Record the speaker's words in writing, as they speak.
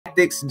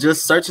tactics,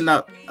 just searching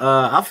up.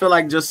 I feel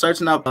like just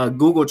searching up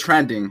Google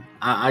trending.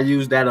 I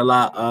use that a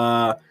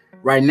lot.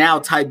 Right now,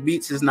 type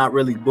beats is not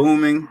really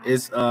booming.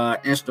 It's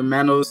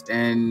instrumentals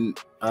and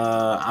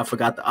I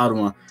forgot the other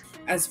one.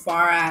 As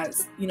far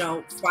as, you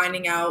know,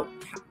 finding out,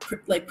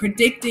 like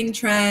predicting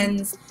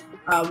trends,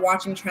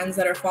 watching trends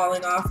that are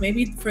falling off.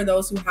 Maybe for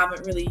those who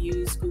haven't really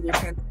used Google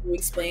Trends, can you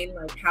explain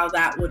like how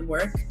that would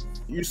work?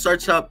 You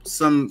search up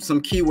some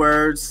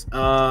keywords,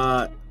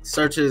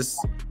 searches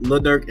Lil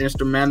Durk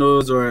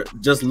instrumentals or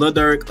just Lil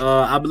Durk.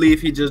 I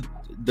believe he just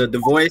the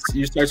voice.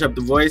 You search up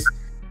the voice,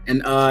 and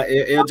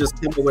it'll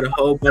just come up with a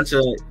whole bunch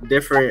of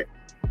different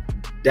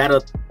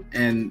data,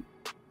 and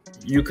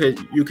you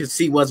could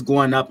see what's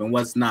going up and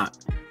what's not.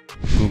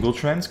 Google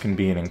Trends can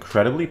be an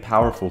incredibly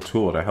powerful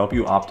tool to help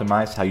you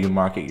optimize how you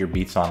market your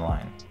beats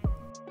online.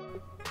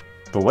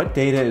 But what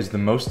data is the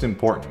most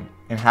important,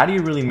 and how do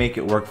you really make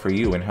it work for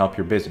you and help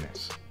your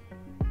business?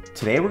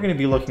 Today we're going to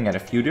be looking at a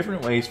few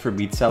different ways for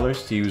beat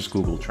sellers to use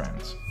Google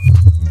Trends.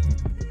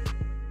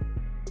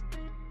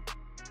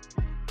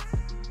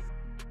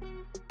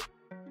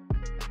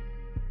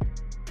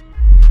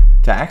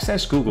 To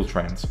access Google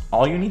Trends,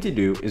 all you need to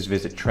do is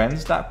visit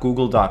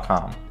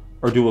trends.google.com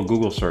or do a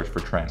Google search for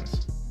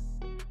trends.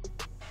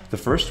 The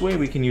first way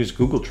we can use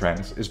Google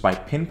Trends is by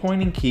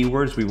pinpointing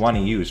keywords we want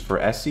to use for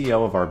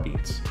SEO of our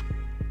beats.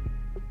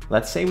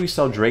 Let's say we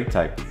sell Drake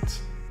type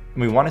beats,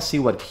 and we want to see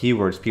what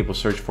keywords people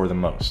search for the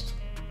most.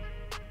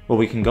 Well,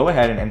 we can go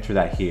ahead and enter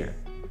that here.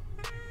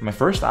 My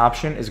first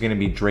option is going to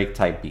be Drake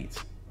type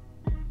beats.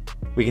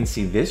 We can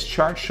see this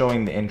chart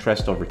showing the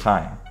interest over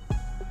time.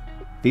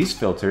 These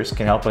filters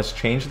can help us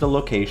change the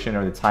location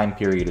or the time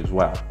period as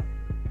well.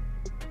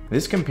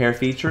 This compare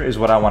feature is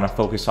what I want to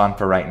focus on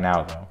for right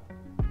now though.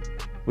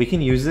 We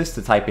can use this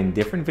to type in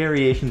different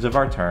variations of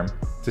our term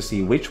to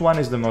see which one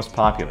is the most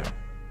popular.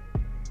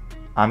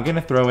 I'm going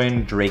to throw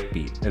in Drake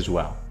beat as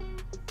well.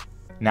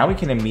 Now we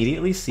can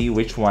immediately see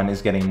which one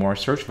is getting more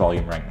search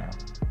volume right now.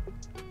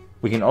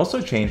 We can also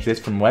change this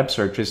from web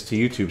searches to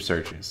YouTube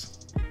searches.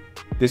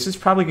 This is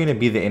probably going to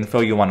be the info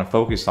you want to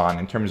focus on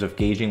in terms of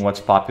gauging what's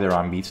popular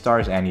on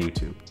BeatStars and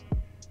YouTube.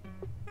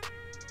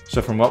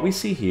 So from what we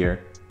see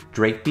here,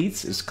 Drake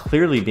beats is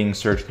clearly being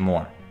searched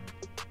more.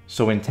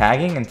 So when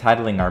tagging and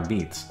titling our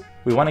beats,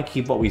 we want to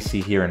keep what we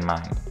see here in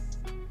mind.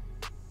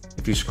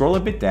 If you scroll a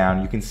bit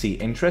down, you can see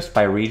interest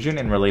by region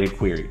and related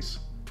queries.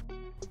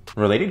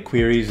 Related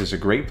queries is a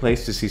great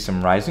place to see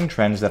some rising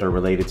trends that are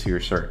related to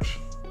your search.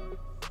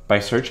 By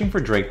searching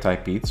for Drake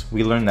type beats,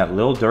 we learn that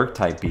Lil Durk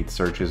type beat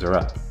searches are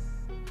up.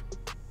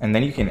 And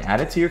then you can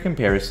add it to your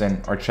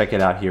comparison or check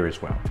it out here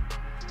as well.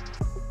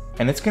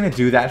 And it's going to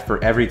do that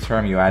for every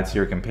term you add to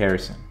your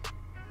comparison.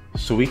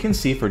 So we can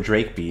see for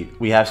Drake beat,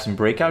 we have some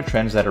breakout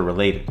trends that are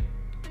related.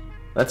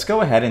 Let's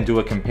go ahead and do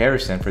a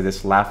comparison for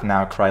this laugh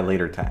now cry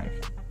later tag.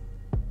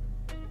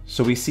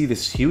 So we see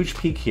this huge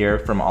peak here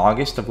from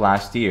August of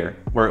last year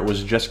where it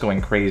was just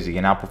going crazy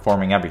and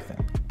outperforming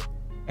everything.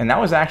 And that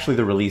was actually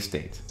the release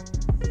date.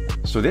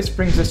 So this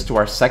brings us to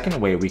our second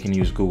way we can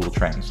use Google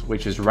Trends,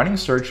 which is running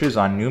searches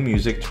on new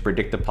music to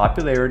predict the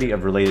popularity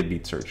of related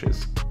beat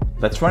searches.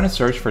 Let's run a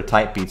search for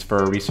type beats for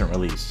a recent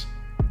release.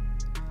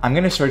 I'm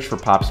going to search for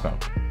Pop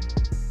Smoke.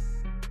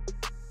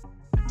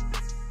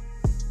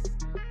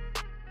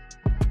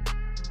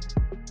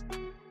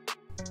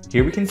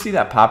 Here we can see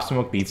that Pop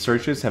Smoke beat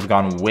searches have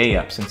gone way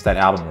up since that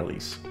album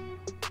release.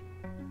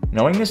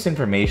 Knowing this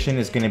information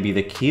is going to be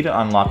the key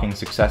to unlocking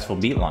successful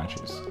beat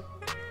launches.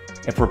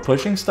 If we're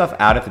pushing stuff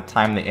out at the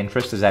time the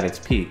interest is at its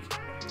peak,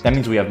 that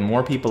means we have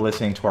more people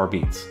listening to our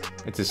beats.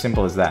 It's as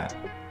simple as that.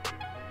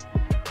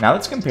 Now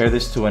let's compare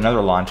this to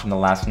another launch in the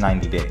last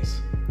 90 days.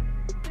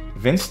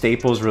 Vince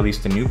Staples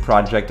released a new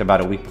project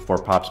about a week before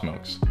Pop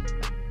Smoke's.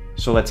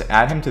 So let's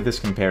add him to this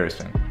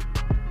comparison.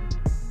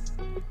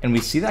 And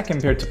we see that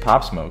compared to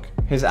Pop Smoke,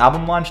 his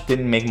album launch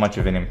didn't make much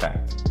of an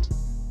impact.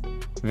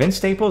 Vince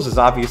Staples is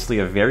obviously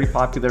a very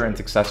popular and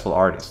successful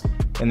artist,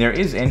 and there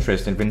is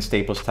interest in Vince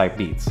Staples type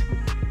beats,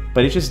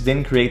 but it just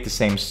didn't create the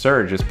same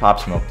surge as Pop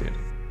Smoke did.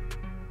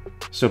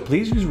 So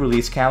please use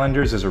release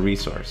calendars as a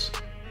resource.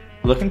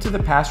 Look into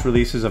the past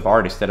releases of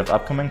artists that have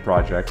upcoming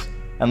projects,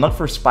 and look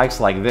for spikes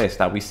like this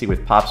that we see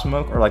with Pop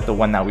Smoke or like the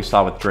one that we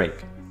saw with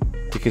Drake,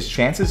 because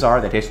chances are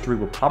that history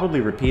will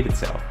probably repeat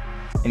itself,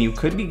 and you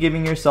could be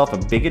giving yourself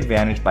a big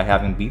advantage by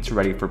having beats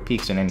ready for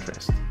peaks in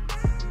interest.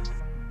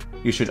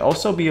 You should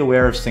also be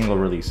aware of single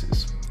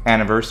releases,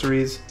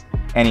 anniversaries,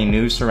 any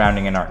news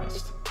surrounding an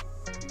artist.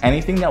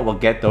 Anything that will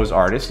get those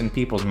artists in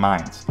people's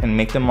minds and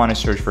make them want to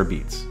search for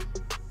beats.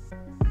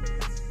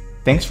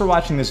 Thanks for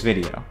watching this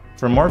video.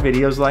 For more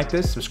videos like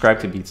this, subscribe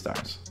to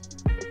BeatStars.